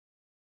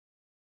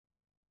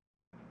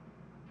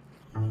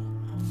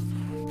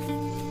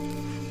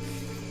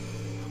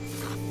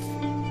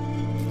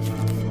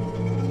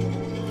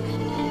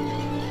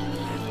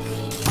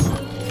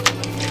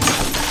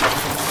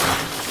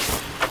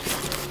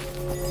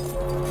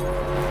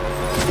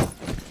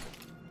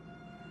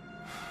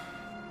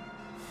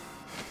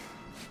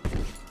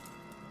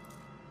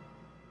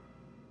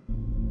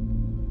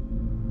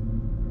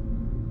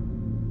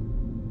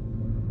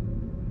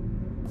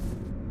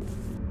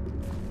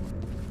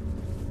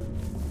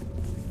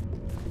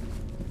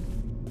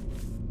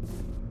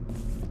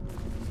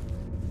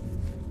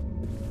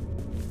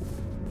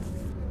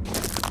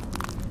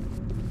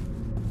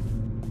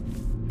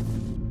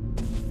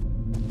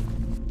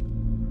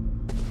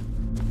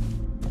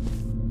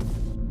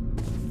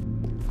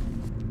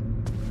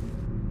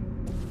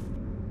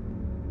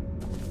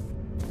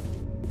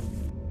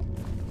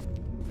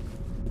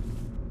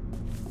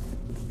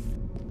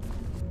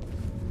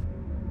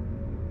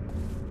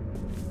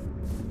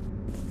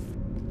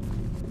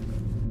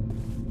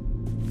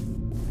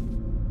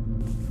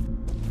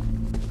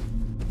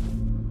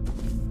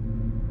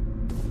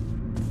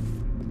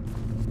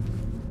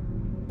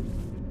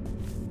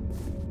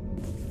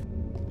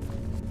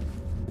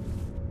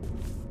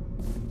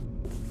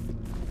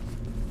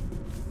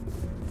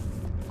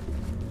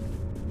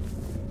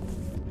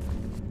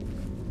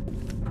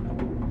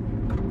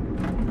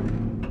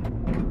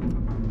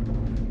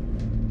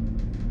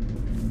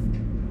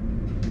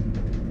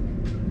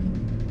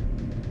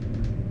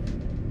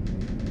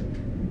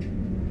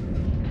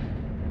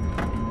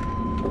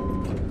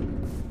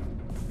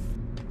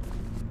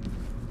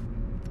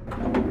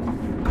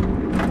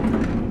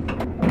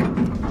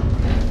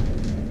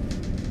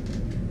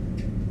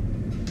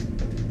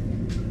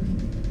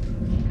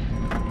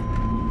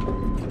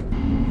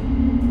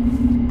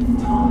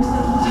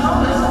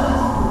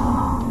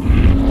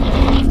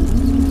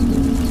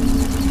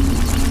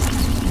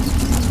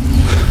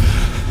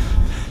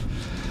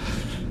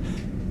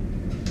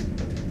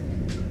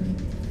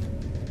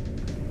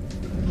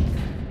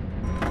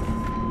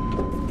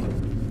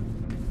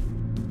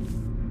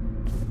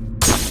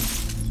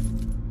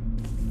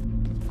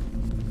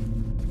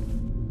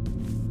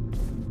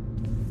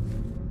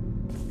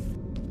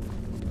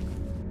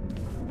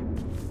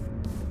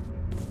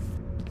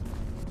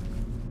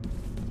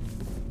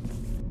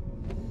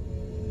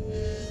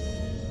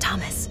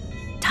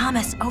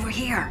Thomas, over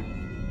here!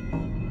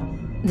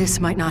 This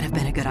might not have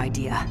been a good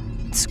idea.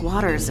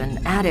 Squatters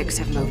and addicts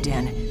have moved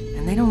in,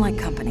 and they don't like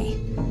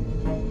company.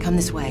 Come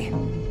this way.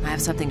 I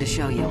have something to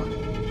show you.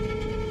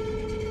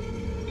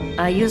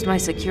 I used my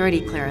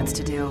security clearance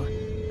to do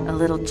a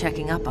little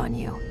checking up on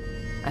you.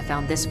 I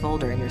found this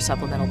folder in your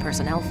supplemental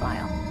personnel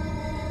file.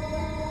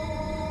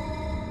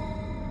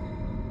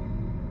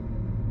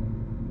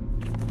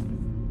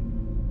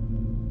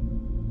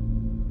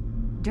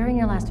 During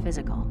your last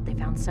physical, they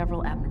found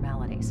several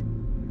abnormalities.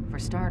 For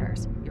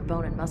starters, your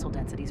bone and muscle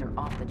densities are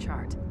off the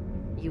chart.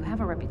 You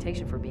have a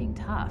reputation for being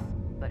tough,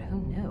 but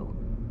who knew?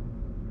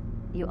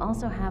 You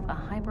also have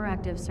a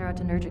hyperactive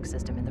serotonergic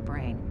system in the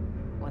brain.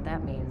 What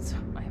that means,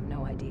 I have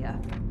no idea.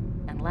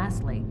 And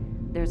lastly,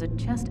 there's a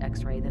chest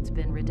x-ray that's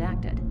been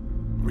redacted.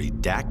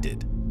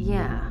 Redacted?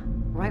 Yeah,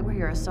 right where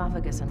your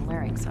esophagus and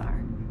larynx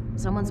are.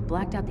 Someone's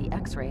blacked out the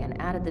x-ray and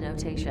added the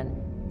notation,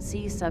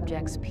 "See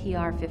subject's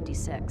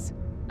PR56.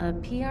 A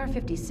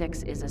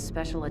PR56 is a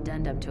special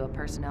addendum to a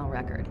personnel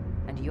record,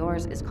 and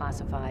yours is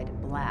classified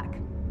black.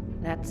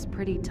 That's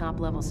pretty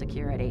top-level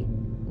security,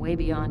 way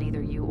beyond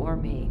either you or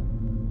me.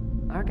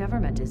 Our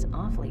government is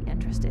awfully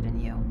interested in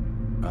you.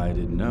 I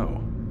didn't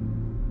know.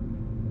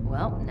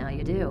 Well, now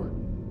you do.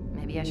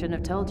 Maybe I shouldn't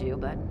have told you,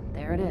 but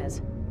there it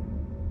is.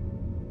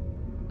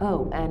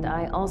 Oh, and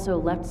I also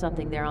left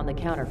something there on the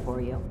counter for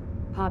you.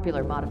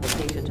 Popular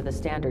modification to the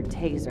standard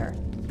taser.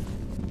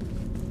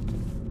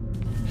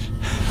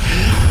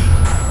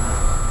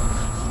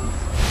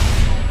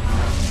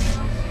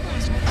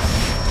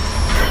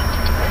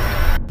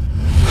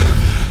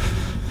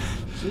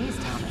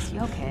 Jeez, Thomas, you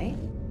okay?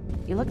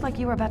 You looked like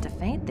you were about to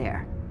faint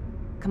there.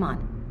 Come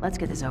on, let's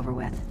get this over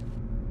with.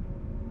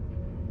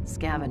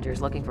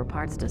 Scavengers looking for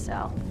parts to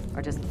sell,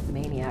 or just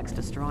maniacs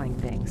destroying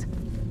things.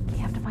 We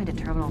have to find a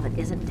terminal that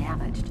isn't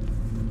damaged.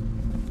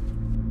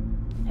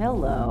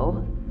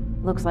 Hello.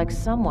 Looks like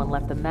someone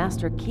left the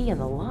master key in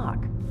the lock.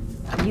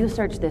 You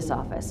search this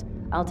office.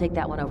 I'll take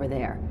that one over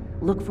there.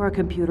 Look for a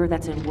computer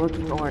that's in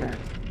working order.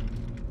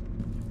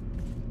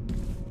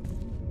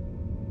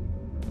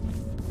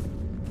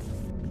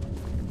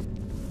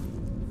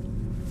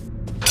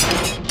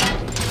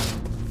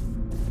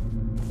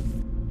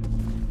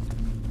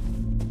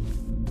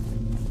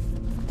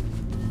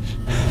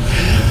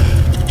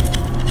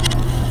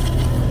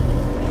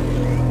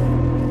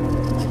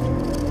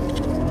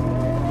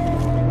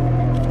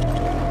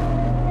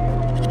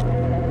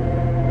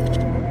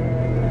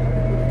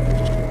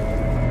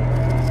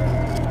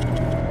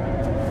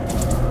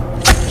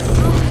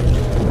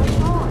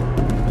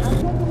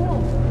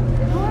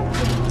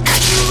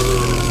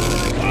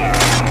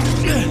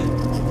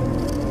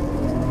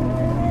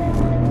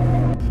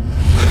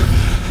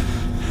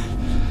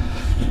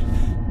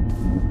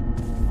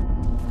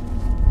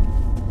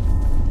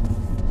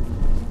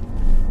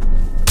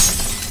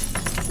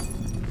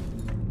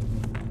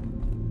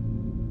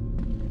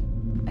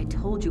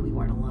 Told you we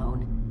weren't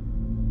alone.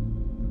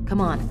 Come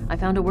on, I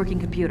found a working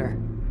computer.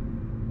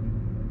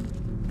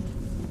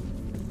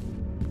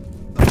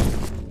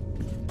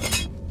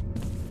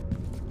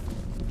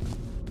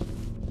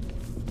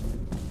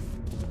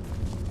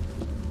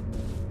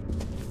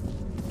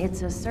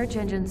 It's a search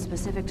engine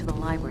specific to the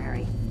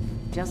library.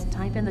 Just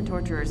type in the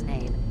torturer's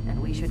name,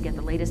 and we should get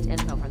the latest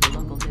info from the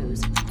local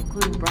news,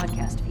 including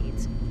broadcast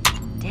feeds.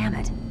 Damn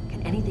it,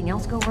 can anything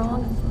else go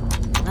wrong?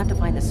 We'll have to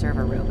find the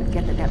server room and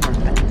get the network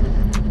back.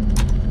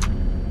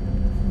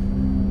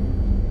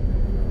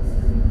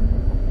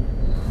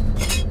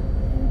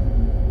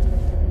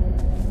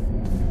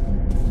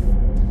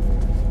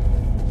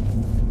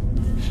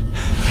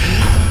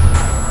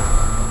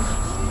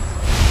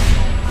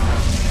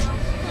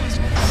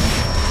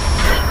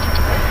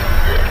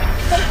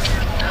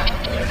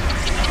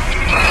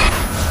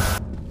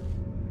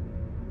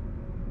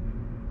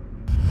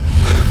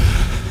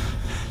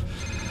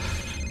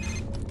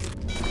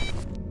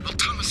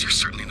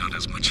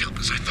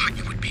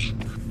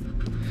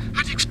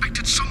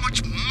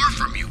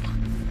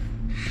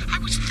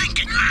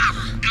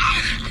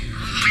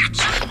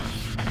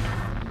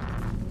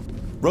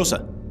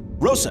 Rosa!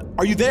 Rosa,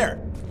 are you there?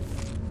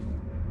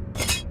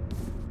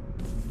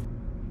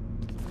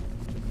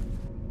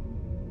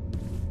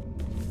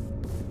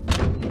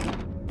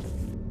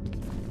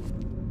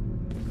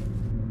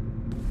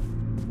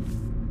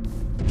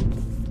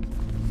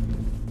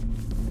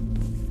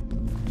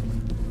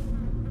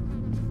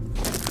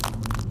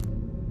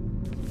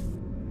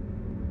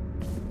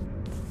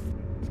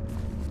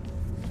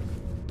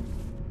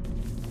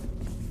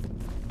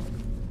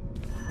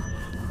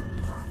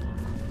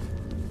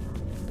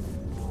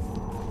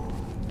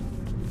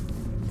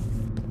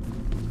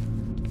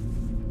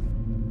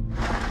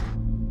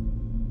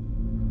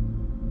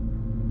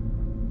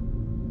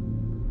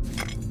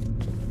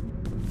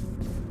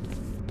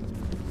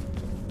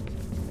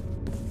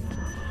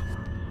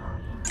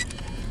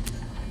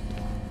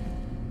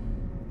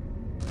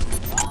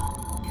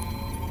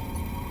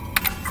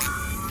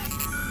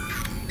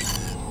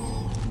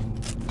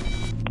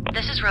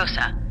 This is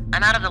Rosa.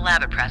 I'm out of the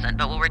lab at present,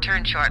 but will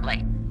return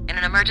shortly. In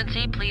an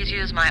emergency, please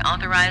use my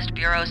authorized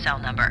bureau cell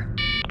number.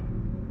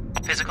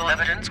 Physical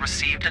evidence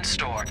received and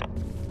stored.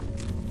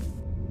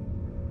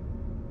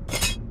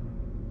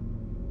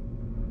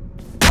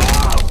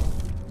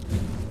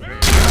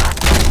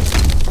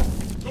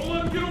 Don't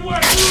let him get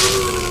away!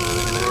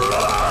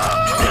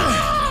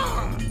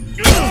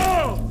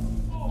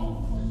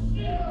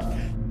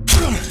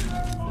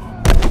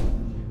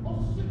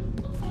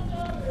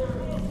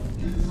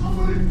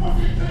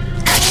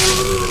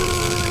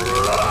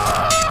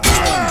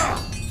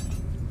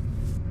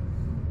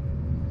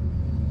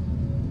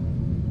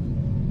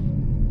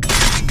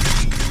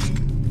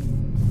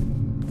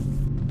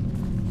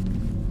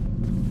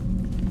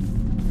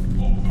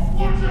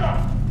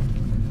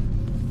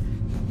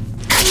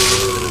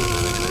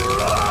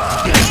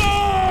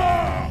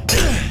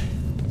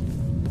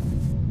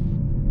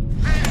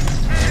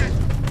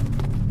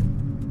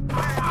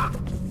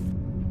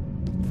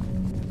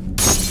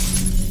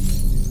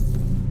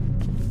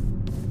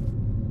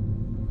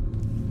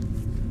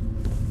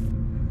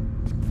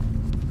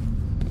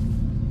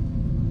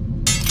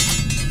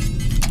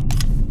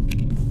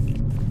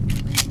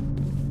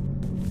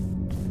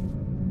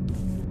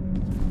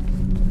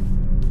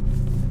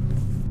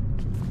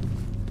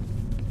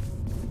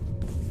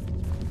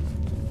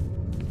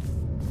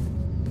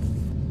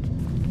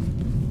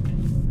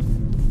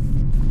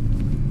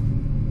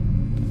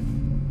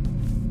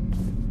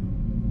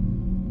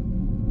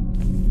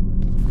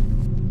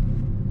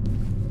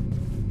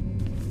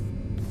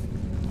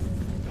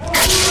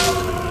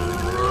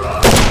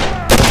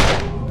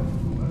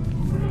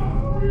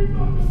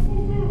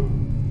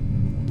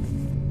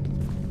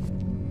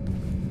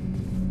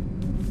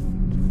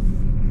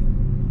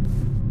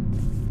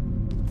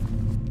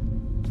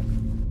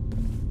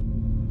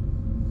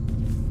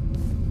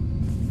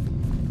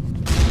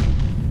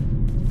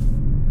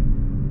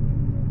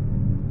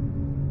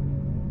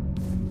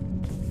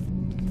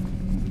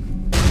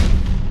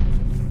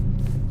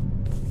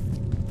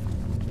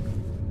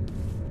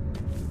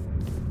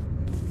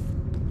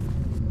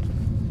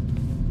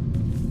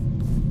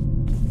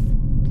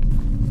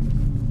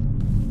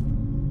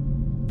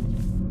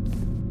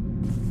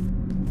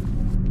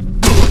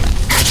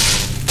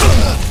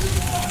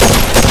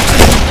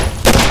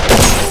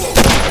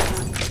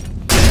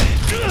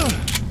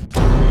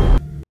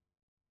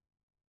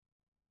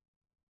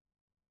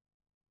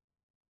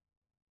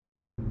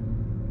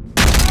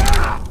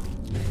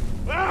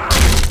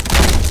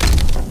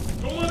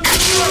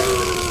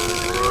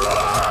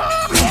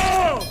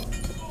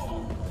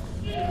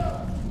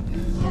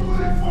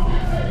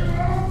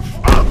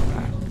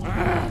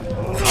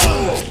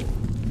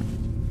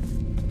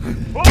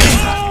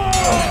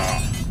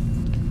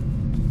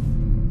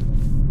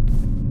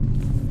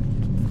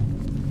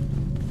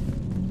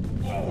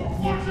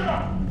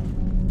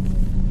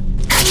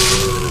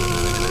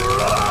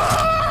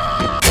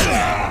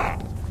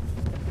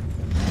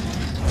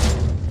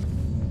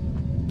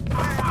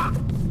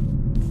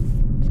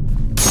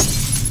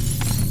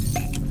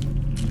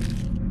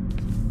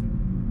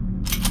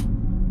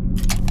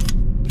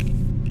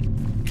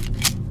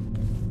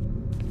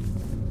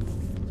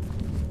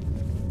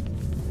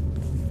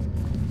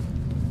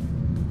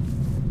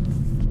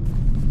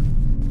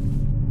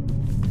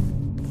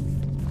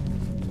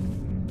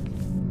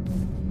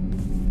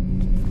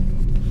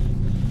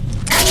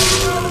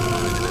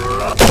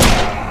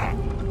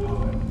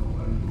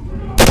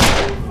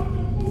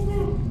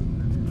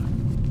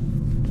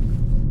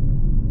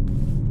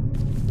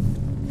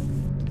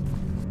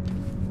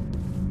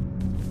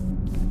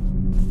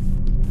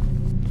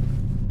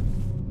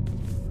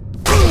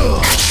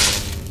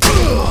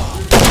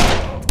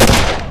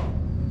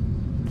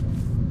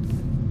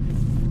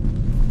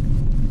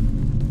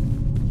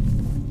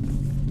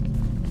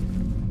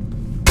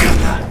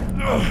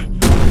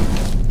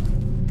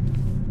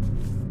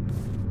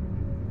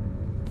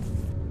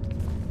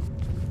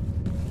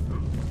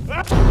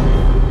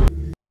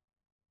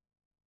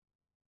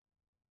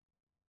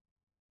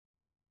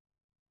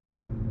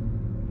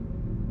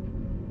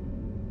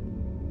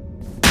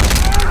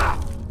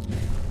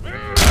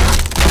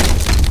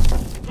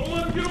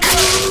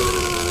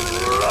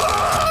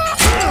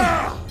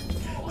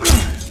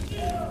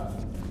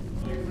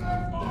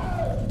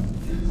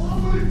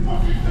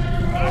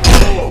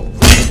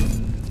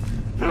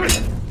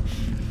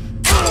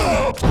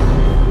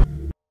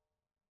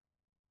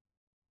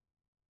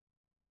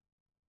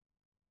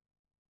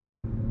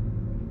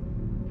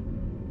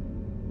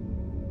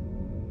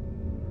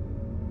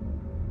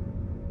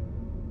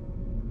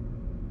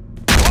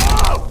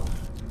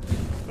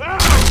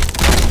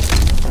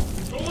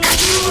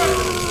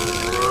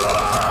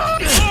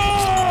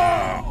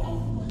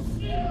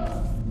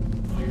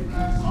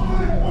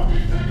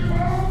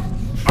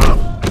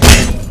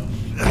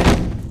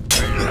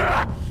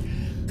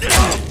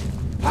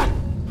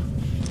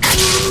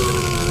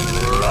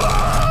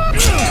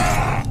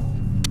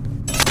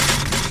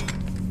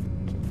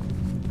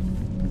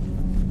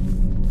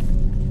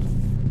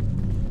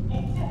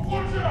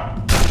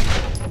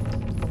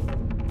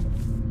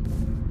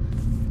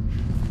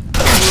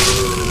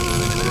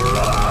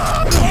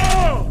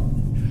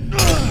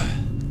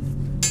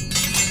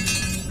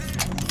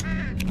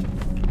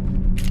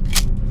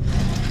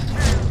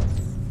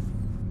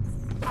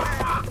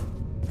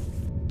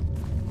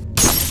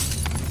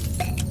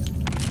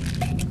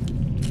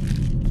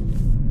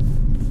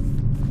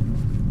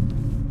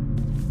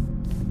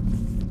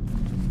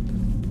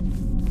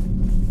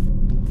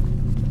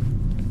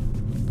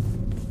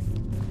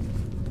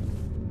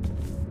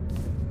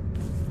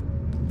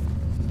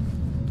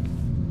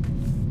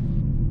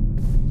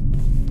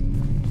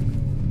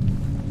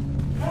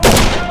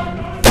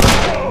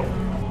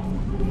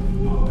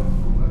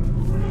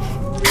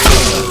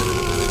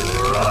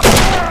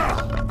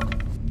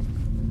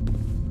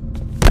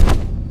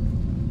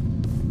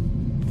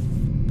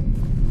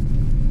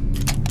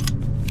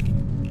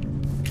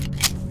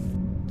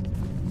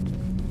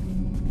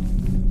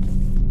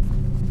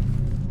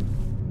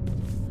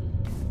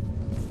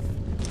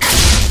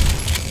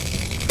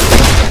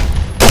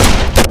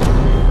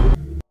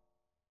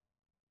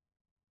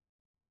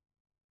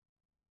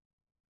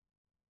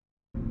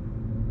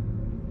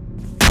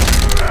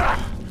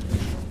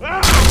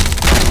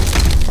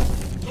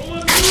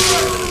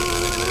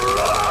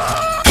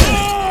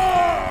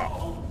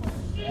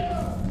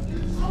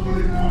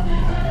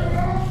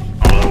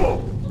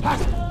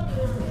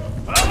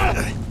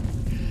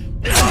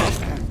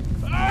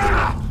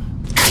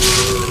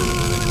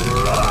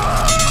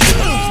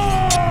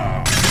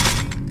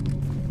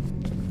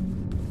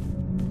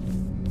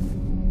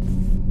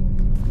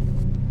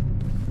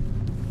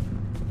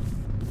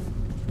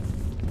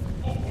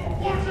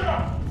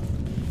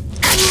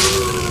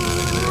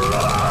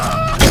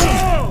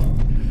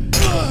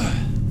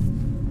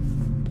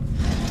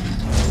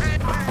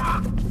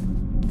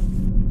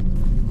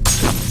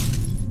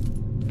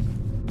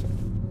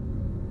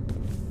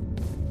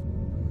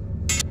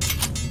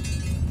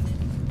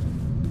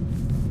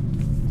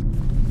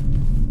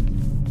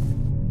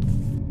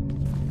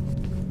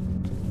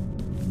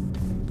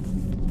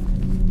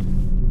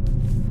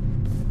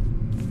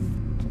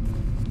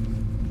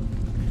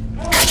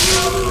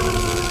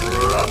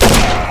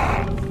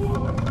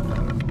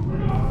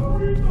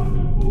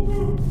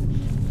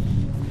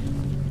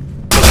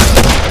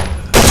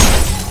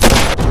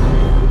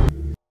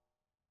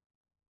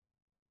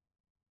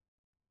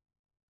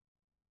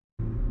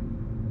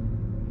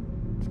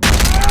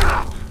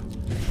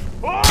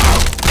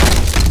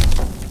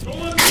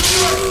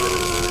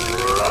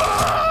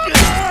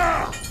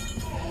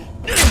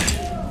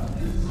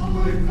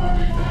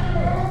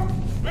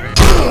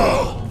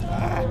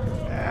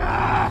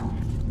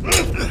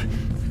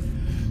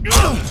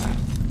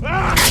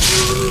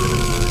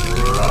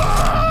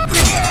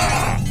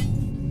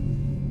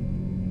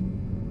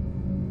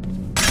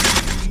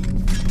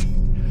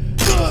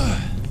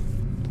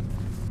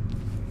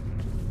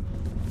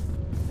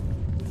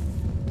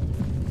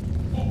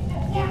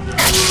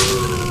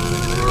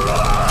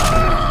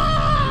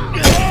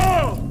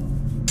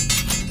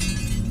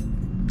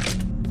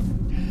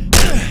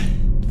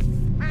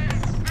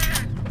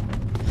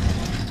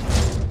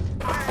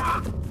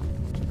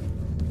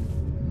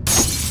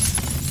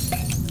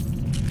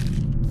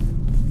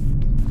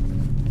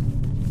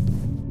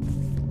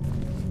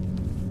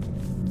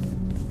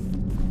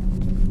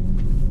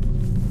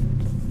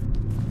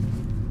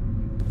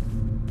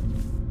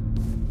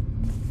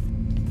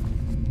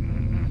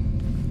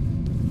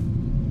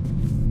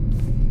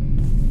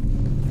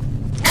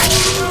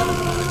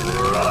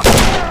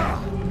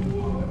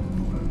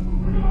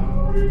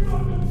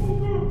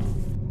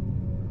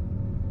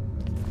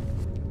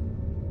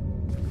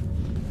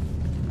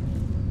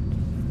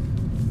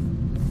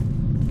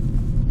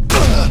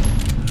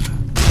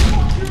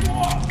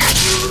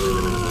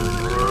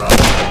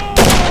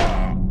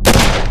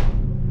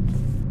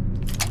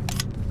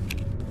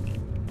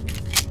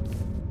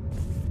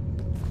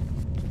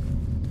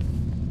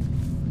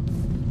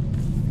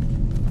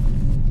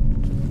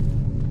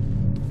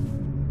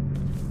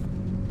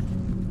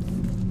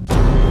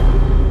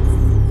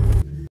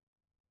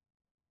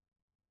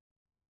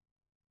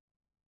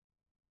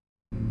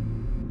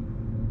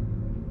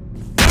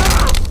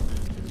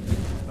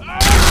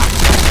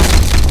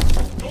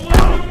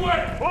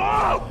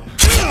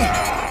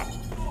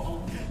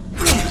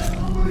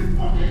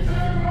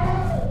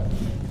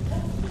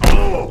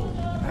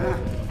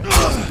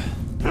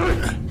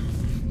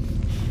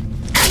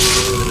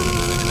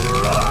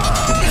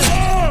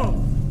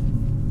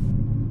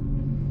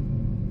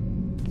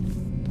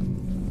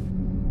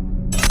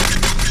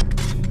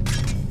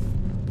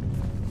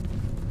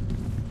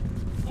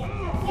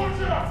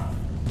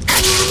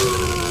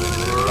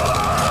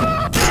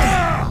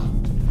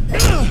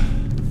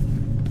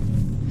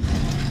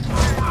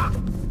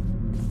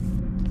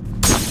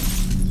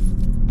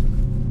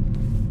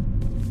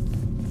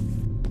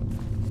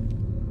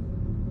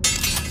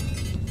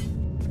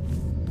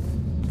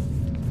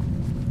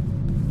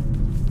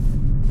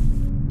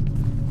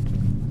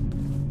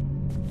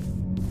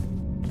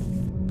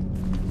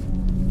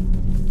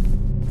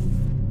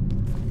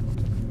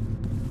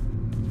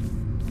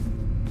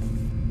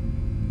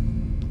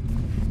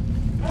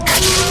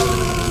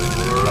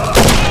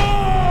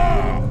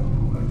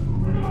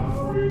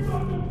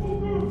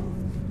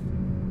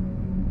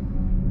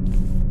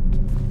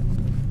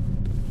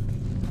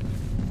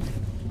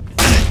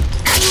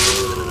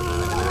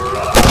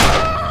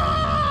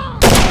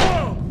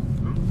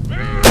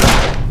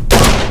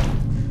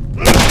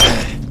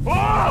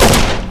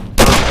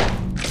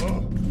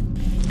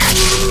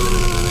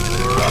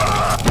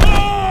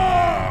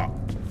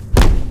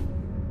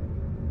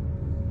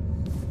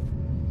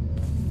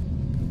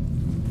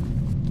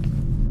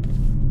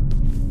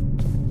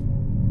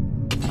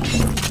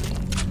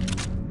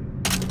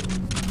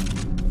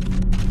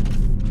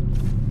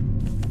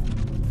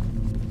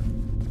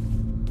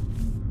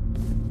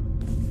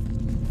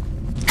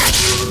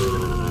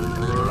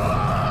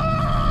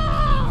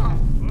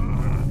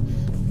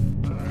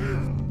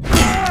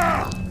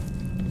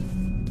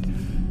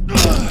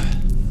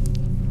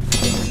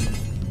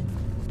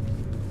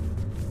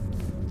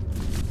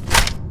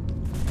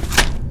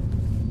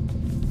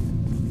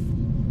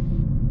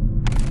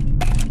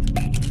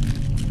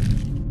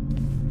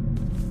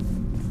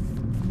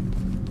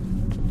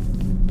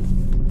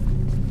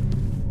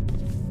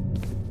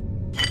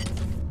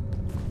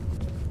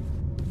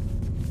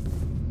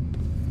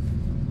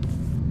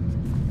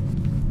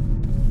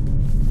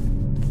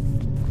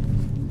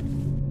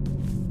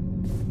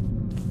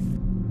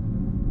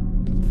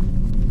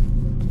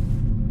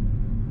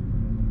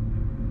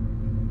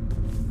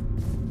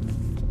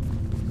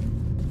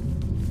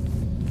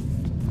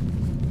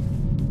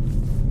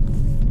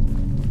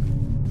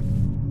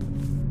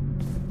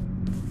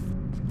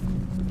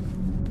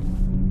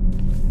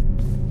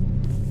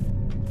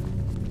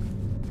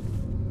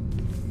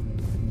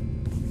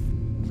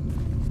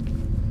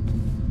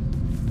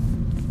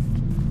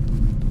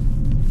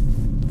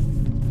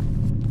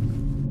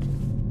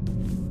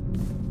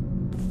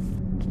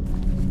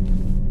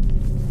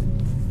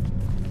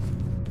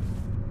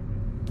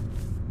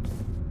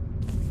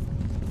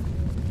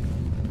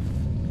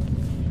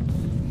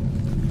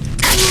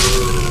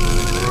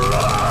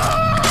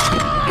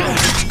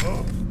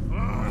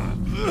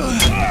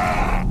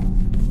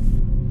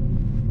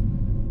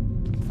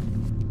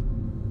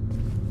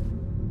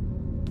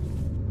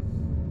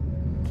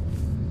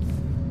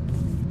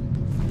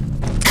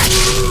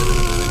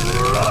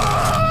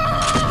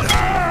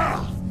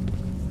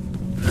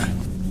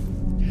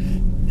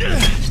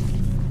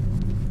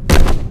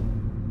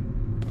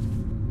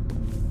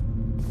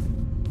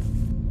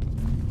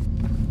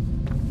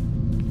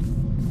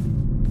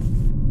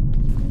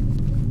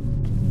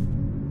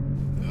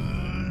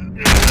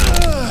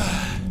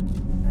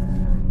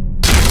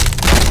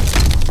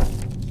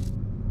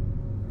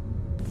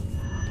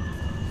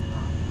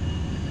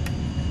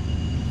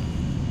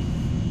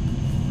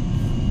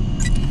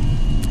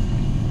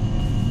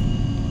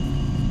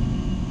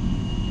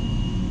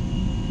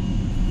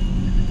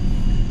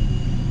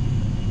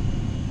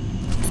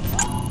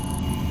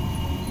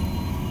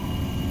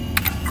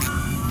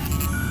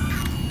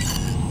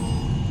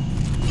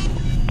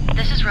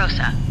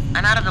 Rosa.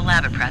 I'm out of the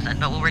lab at present,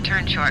 but will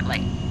return shortly.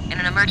 In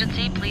an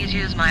emergency, please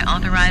use my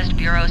authorized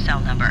bureau cell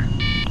number.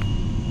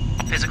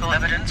 Physical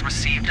evidence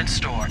received and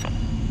stored.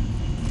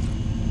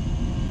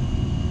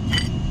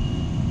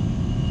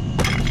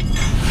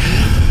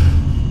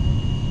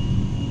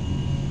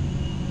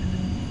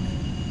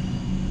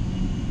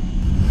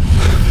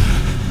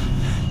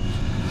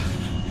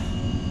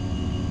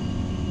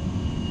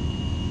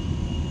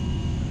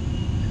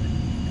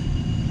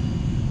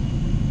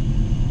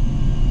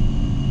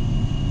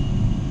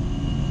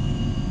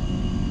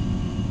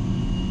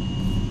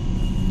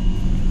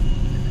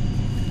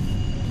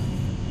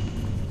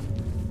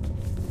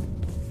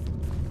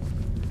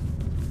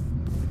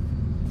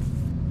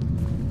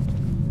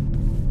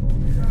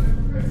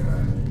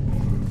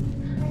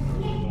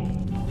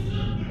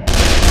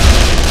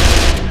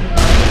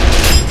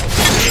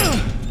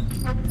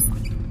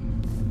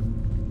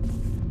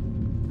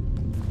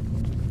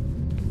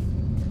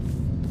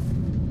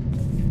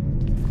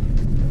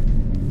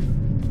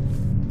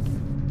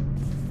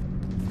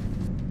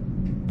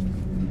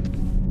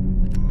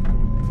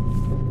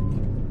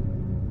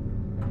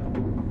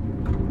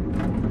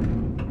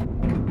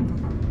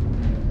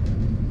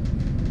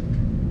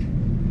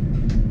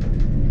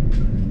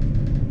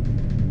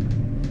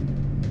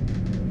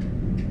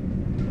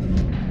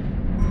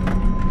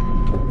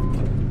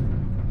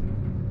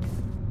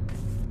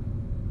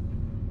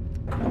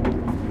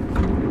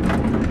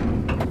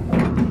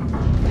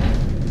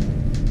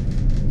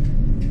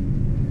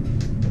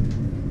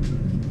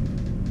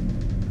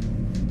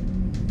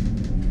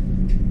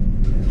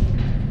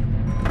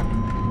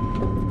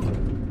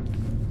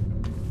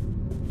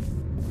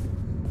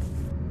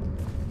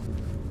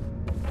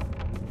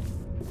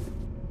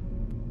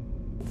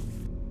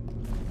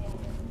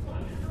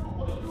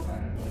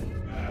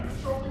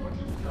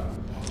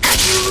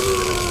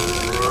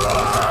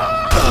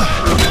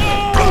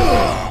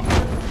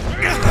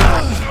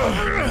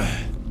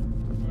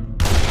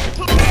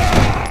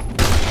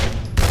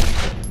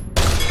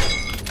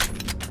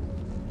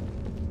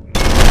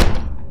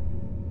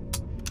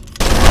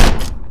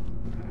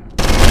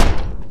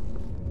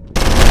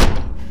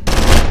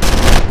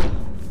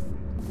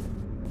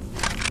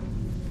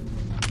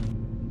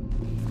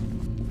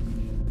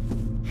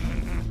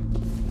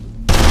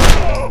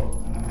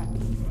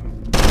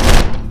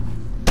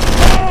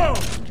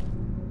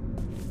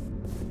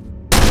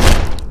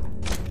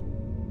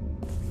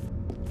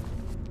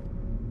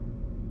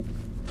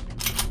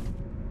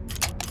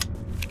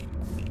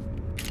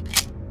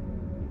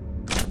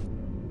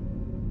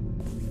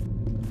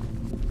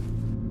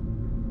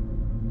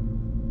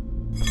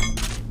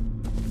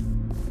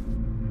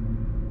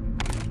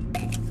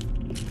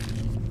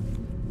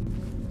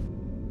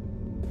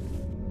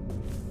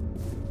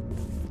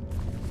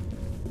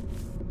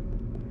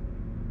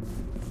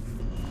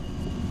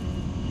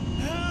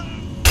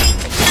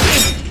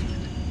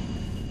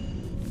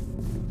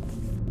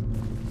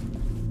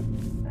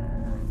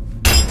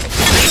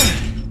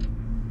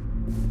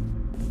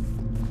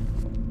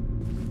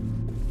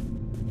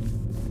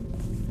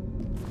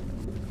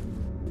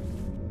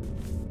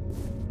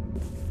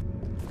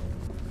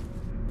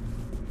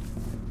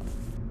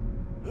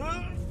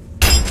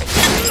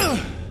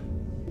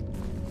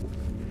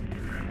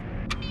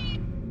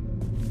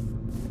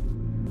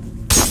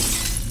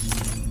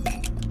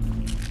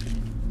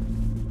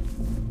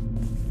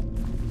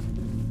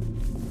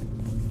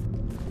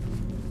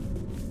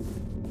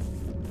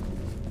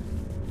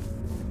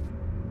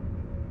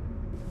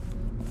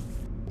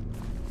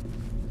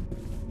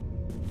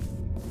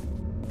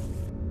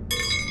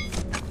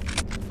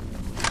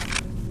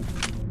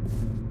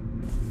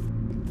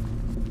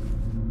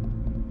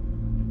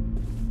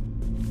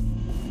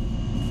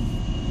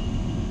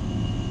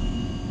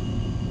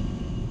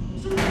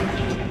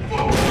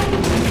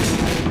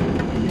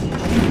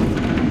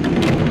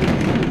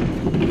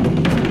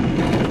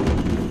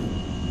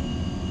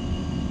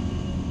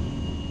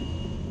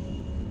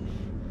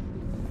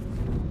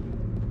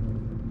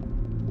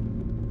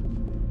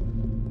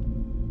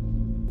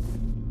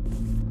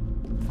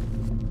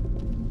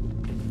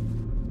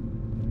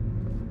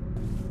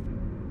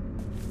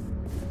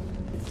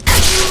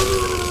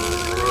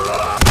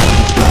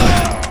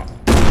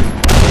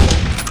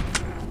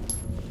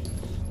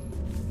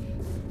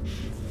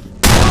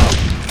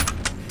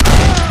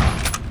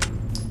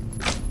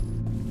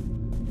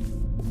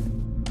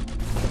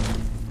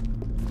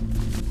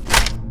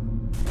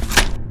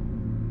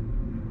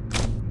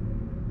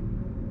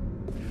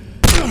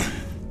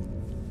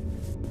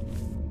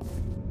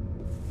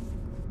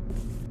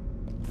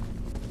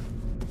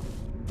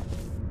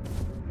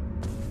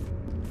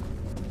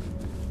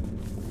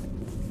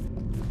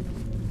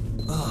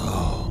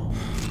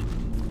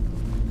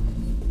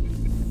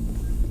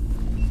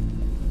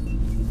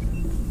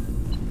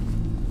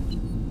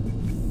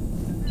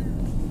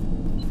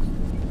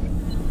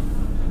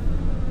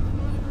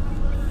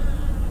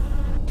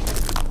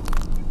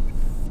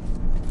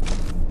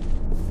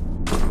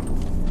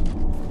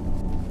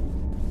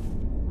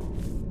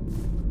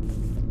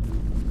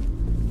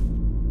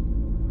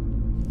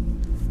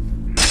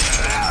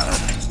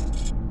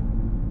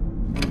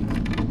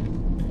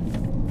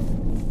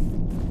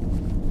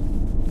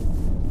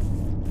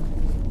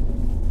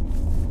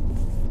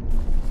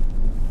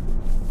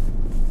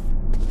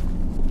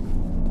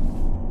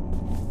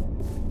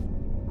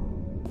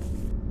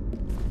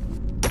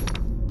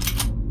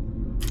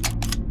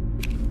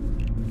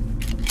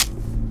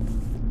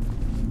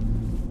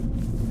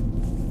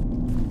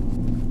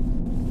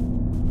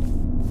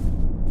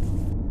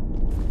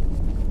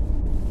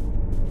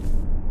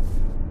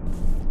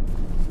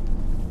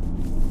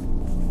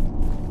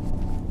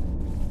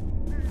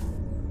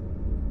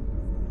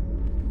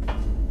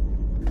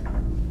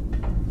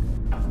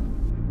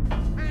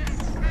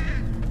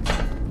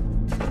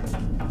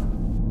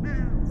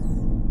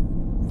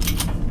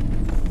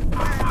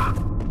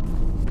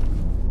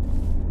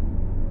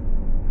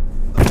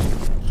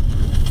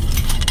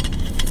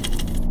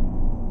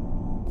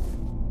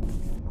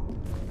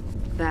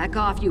 Back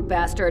off, you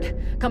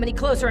bastard. Come any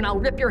closer and I'll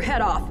rip your head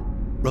off.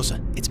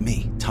 Rosa, it's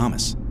me,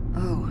 Thomas.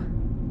 Oh,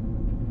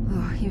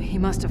 he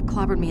must have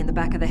clobbered me in the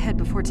back of the head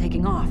before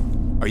taking off.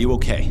 Are you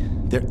okay?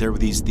 There were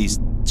these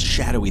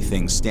shadowy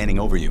things standing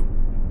over you.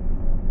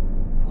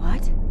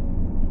 What?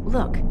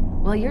 Look,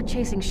 while you're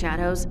chasing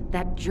shadows,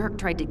 that jerk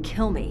tried to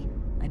kill me.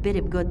 I bit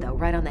him good, though,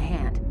 right on the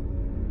hand.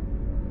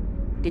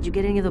 Did you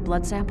get any of the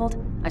blood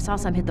sampled? I saw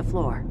some hit the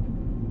floor.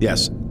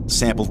 Yes,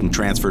 sampled and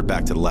transferred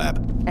back to the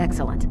lab.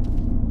 Excellent.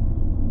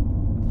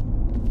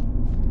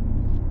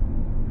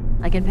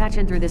 I can patch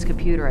in through this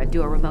computer and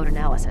do a remote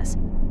analysis.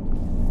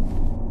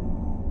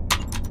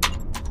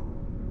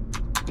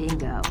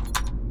 Bingo.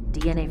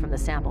 DNA from the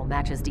sample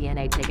matches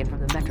DNA taken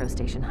from the metro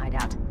station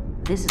hideout.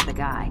 This is the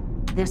guy.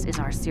 This is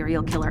our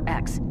serial killer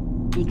X.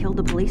 He killed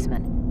the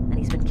policeman, and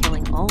he's been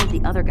killing all of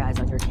the other guys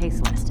on your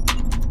case list.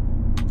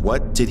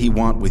 What did he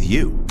want with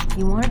you?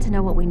 He wanted to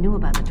know what we knew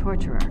about the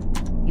torturer.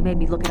 He made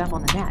me look it up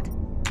on the net.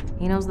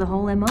 He knows the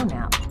whole MO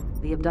now.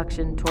 The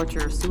abduction,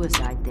 torture,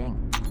 suicide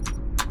thing.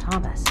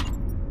 Thomas,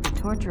 the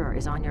torturer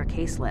is on your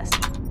case list,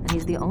 and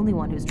he's the only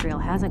one whose trail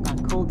hasn't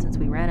gone cold since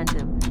we ran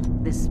into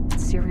this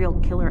serial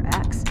killer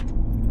X.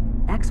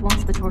 X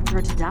wants the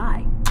torturer to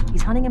die.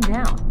 He's hunting him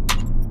down.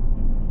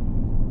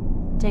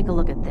 Take a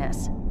look at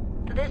this.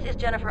 This is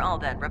Jennifer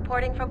Alban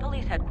reporting from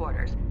police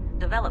headquarters.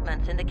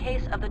 Developments in the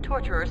case of the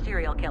torturer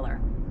serial killer.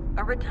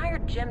 A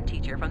retired gym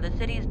teacher from the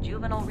city's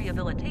juvenile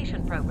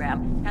rehabilitation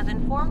program has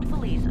informed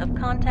police of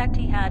contact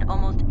he had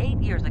almost 8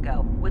 years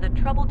ago with a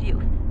troubled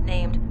youth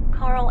named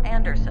Carl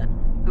Anderson,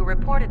 who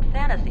reported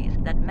fantasies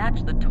that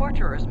match the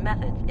torturer's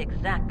methods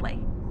exactly.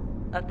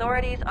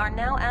 Authorities are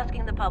now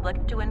asking the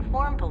public to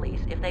inform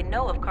police if they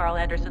know of Carl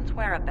Anderson's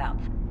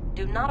whereabouts.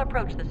 Do not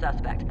approach the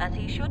suspect, as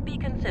he should be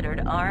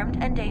considered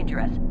armed and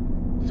dangerous.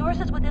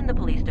 Sources within the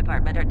police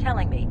department are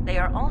telling me they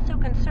are also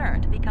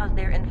concerned because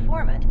their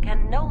informant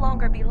can no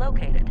longer be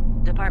located.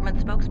 Department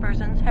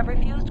spokespersons have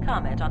refused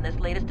comment on this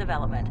latest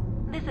development.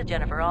 This is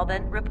Jennifer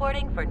Alban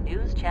reporting for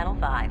News Channel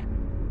 5.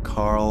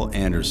 Carl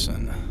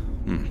Anderson.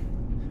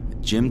 A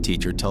gym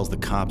teacher tells the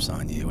cops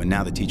on you, and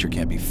now the teacher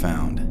can't be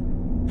found.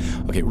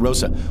 Okay,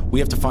 Rosa, we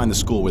have to find the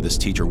school where this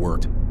teacher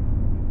worked.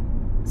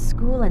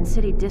 School and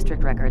city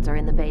district records are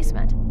in the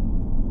basement.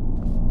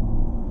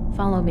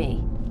 Follow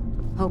me.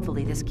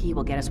 Hopefully this key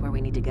will get us where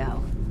we need to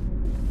go.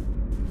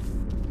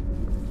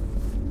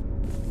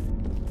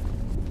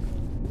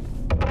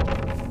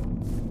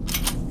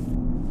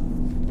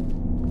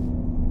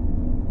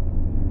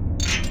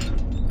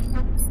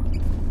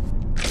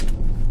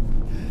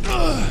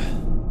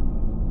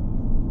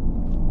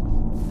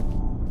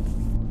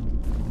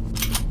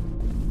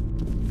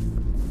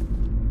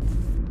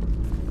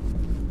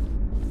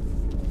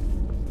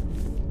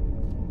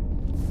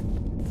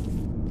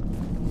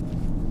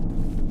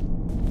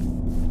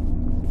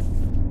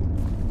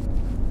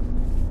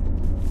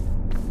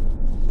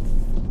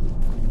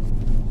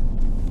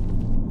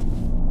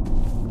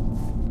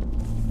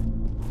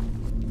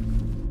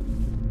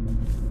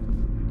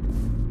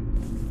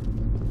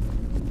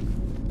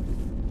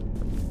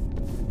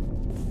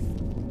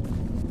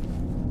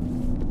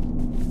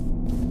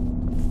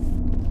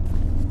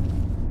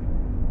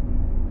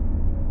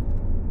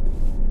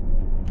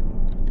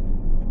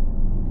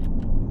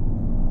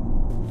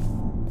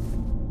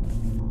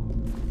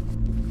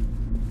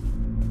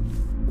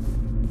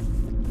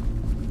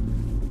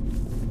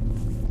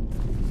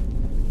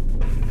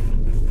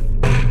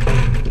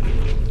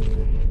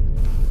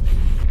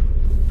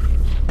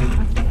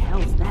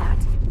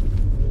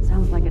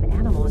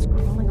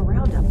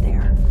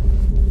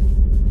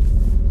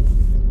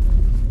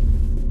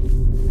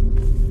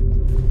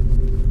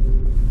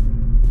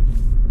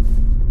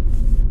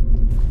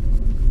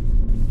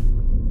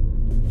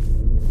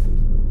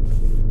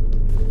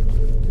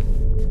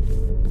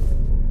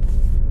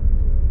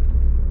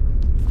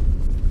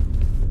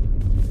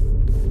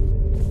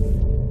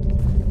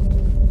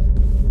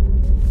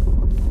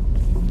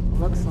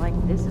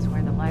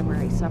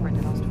 Suffered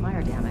the most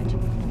fire damage.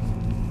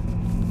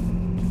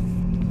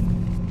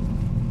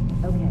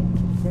 Okay,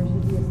 there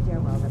should be a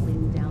stairwell that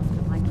leads down to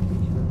the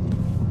microfiche room.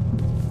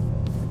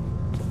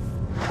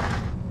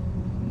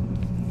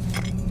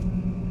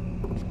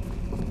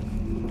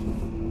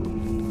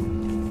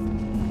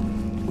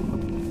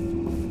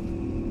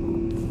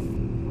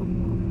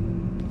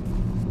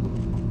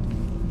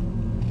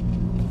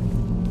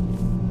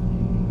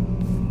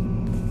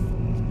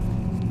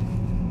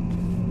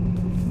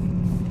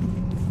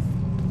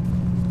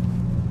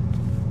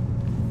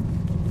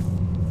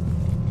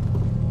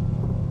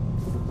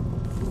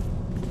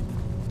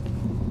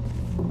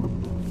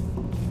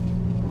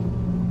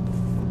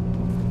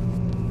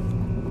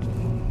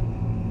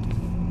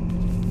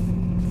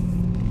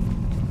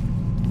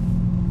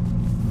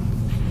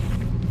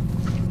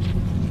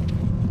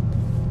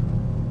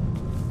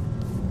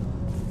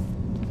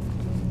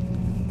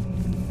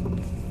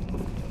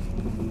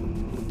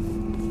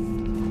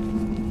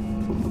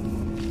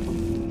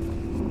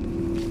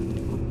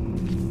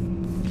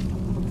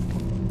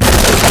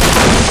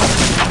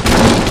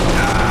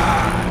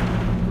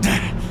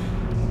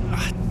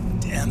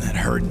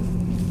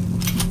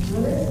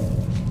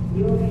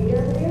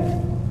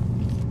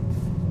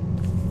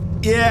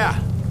 Yeah.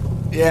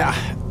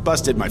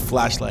 Busted my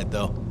flashlight,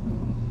 though.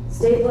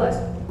 Stay put.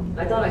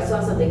 I thought I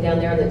saw something down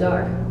there in the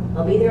dark.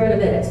 I'll be there in a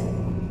minute.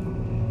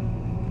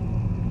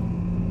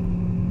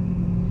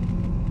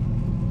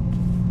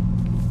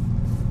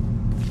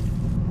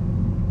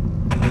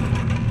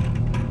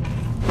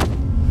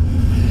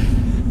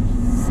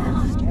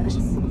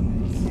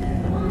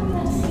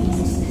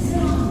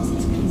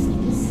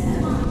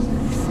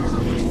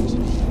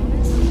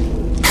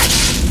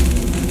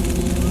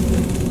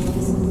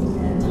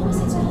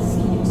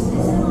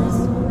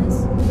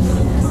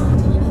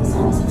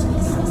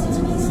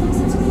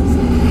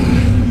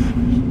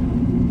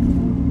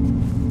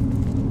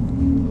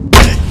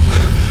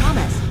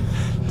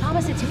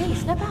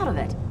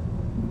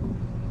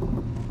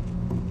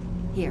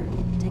 Here,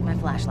 take my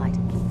flashlight.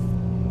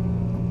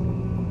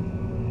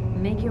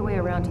 Make your way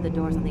around to the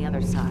doors on the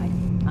other side.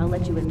 I'll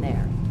let you in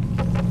there.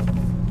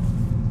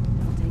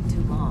 It'll take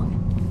too long.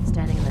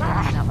 Standing in the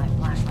dark without my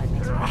flashlight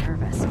makes me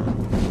nervous.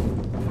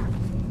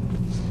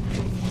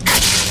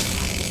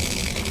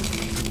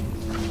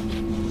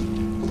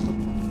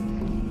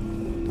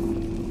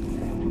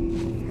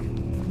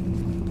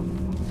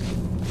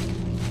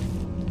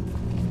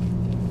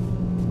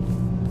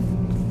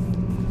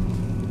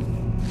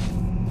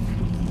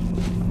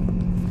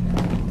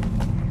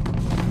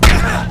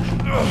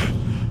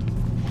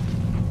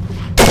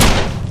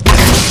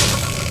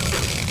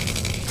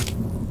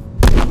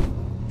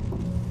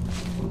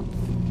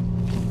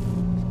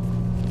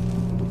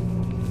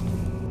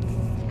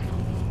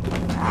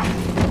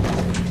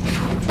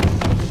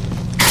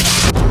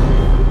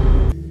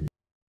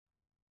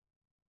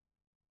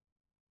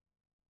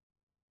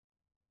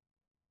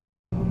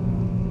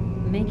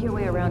 Make your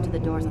way around to the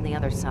doors on the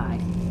other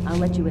side. I'll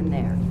let you in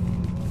there.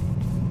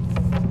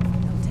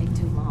 It'll take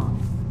too long.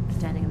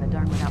 Standing in the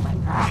dark without my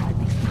flashlight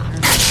makes me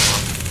nervous.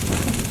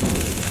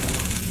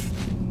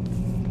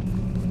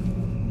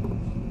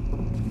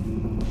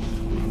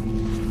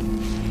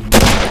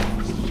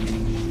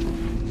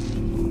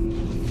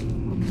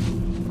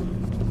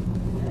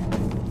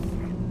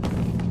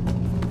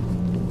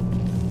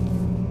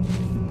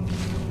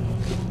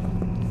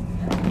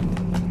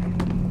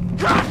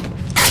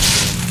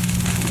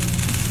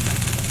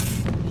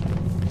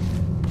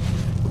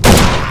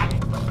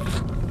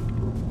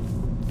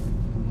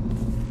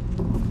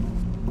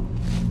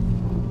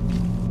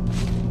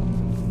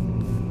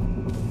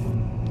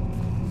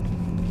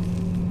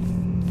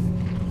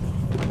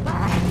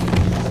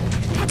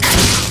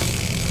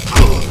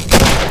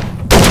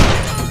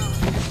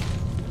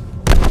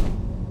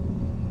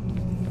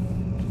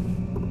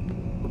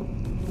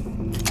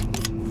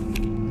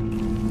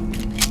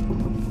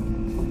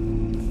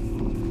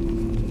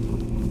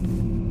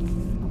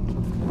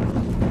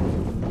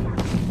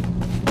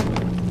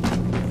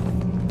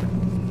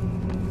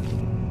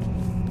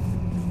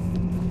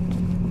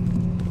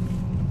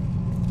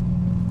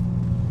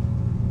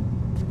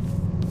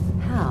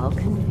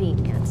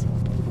 Convenient.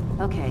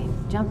 Okay,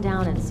 jump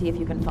down and see if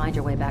you can find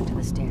your way back to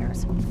the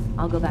stairs.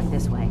 I'll go back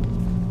this way.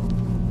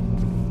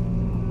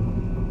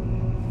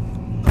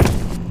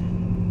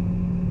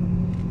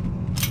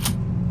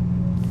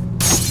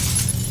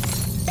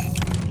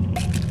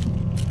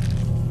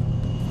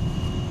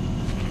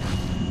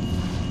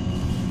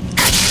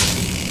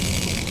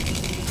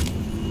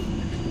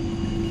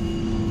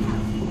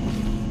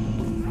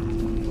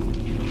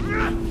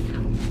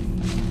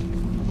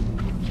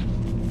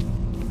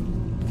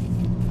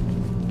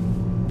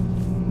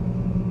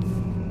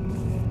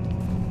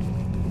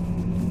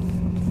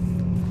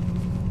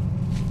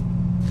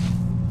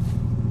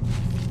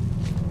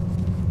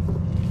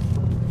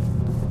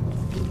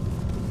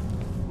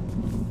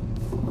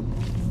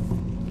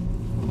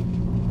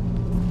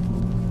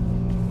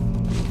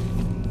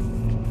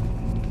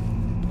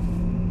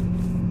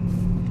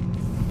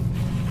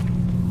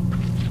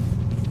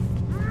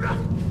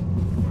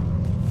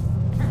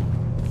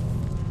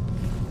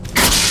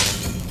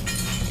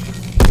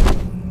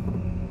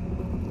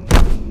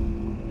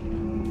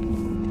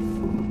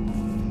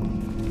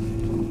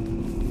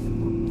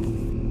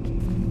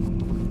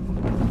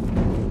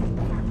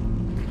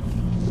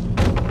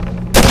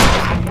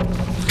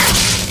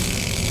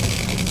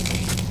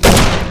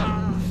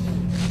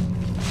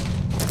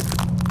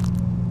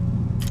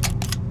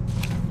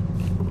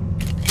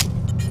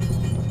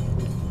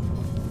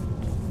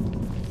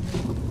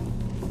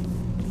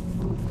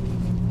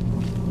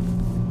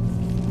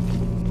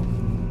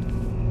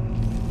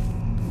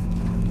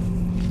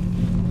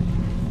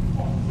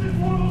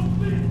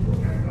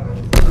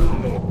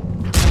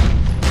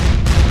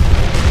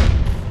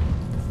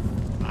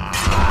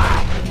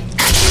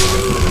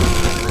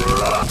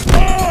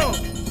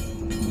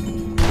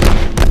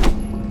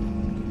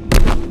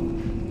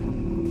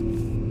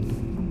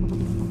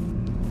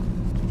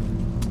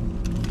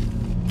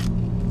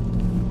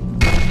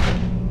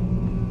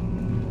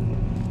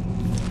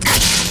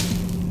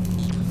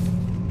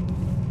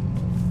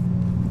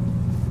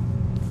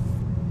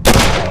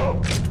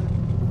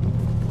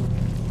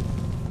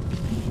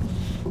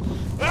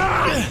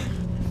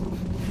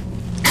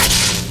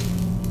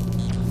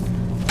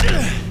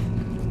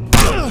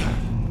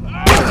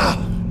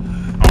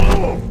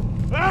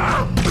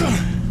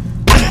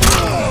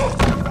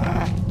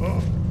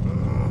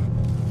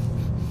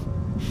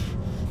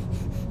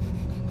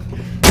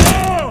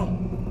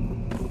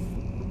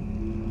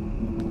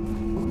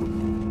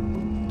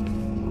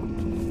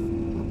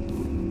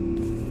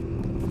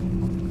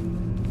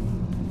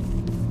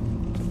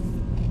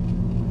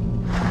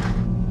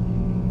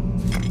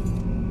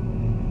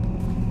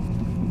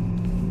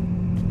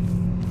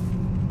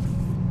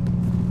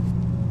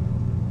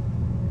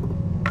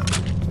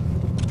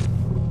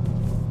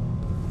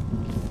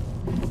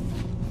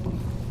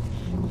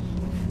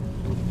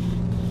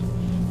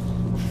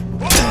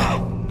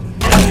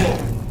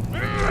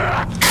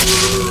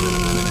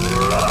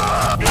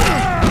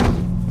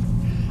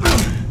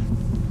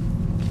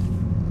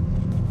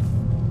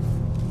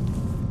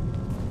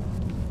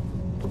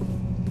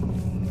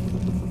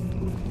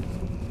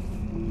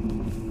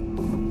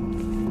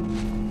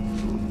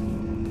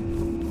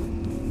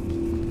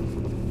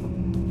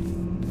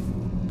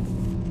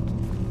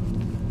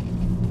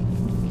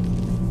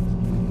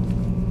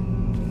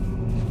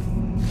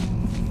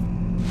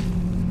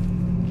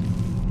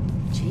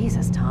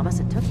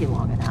 you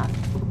long enough.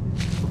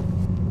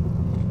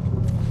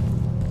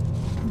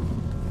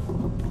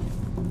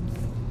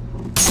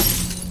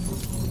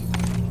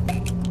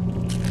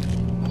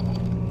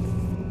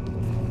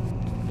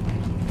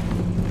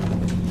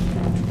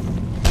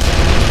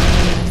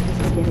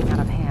 This is getting out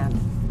of hand.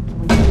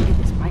 We need to get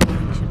this rifle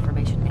leash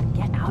information and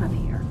get out of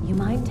here. You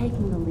mind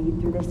taking the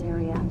lead through this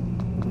area?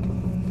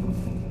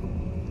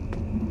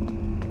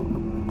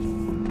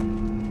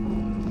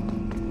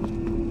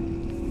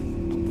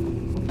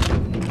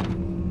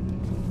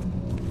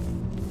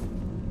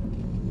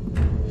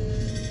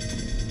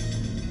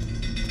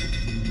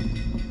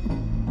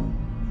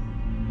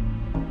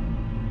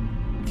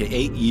 Okay,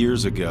 8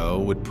 years ago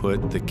would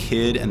put the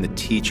kid and the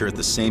teacher at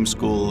the same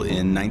school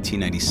in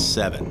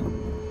 1997.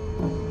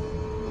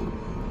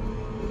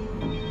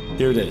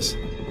 Here it is.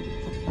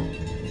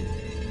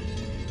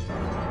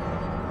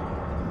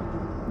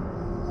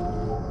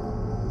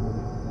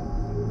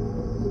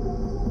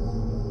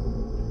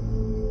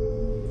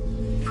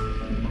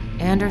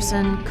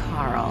 Anderson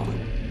Carl.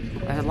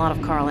 There's a lot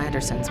of Carl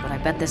Andersons, but I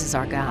bet this is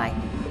our guy.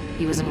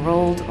 He was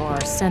enrolled or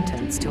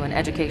sentenced to an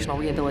educational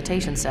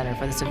rehabilitation center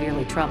for the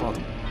severely troubled.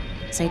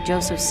 St.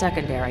 Joseph's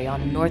Secondary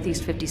on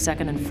Northeast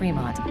 52nd and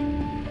Fremont.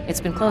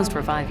 It's been closed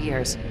for 5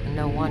 years, and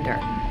no wonder.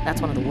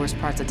 That's one of the worst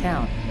parts of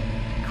town.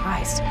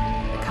 Christ,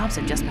 the cops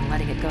have just been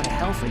letting it go to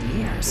hell for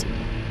years.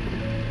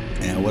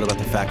 And what about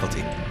the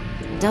faculty?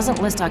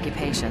 Doesn't list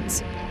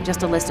occupations,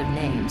 just a list of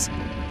names.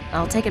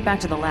 I'll take it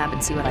back to the lab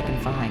and see what I can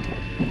find.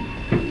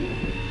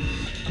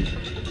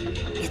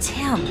 It's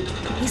him.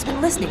 He's been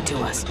listening to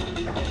us.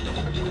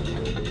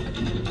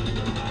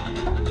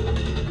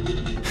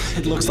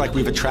 It looks like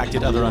we've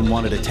attracted other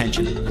unwanted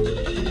attention.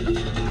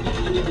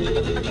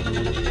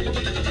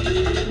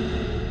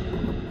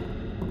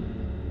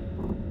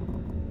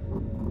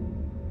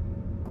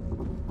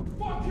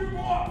 Fuck you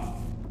off!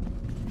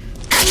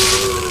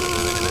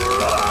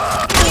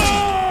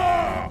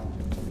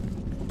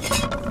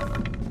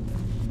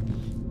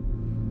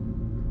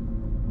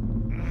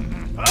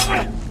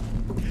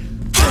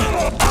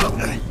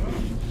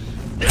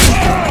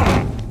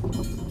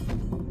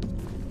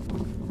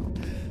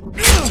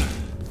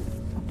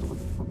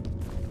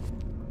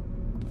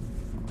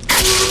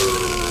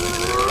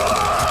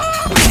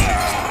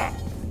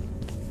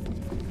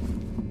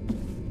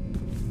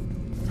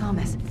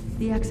 Thomas,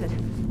 the exit.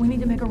 We need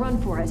to make a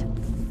run for it.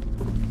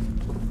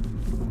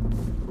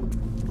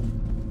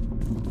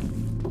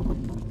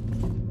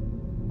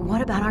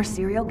 What about our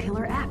serial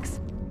killer X?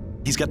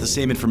 He's got the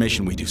same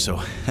information we do,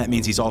 so that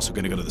means he's also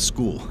going to go to the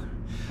school.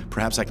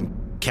 Perhaps I can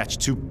catch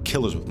 2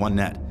 killers with one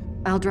net.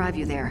 I'll drive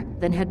you there,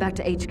 then head back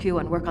to HQ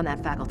and work on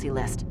that faculty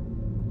list.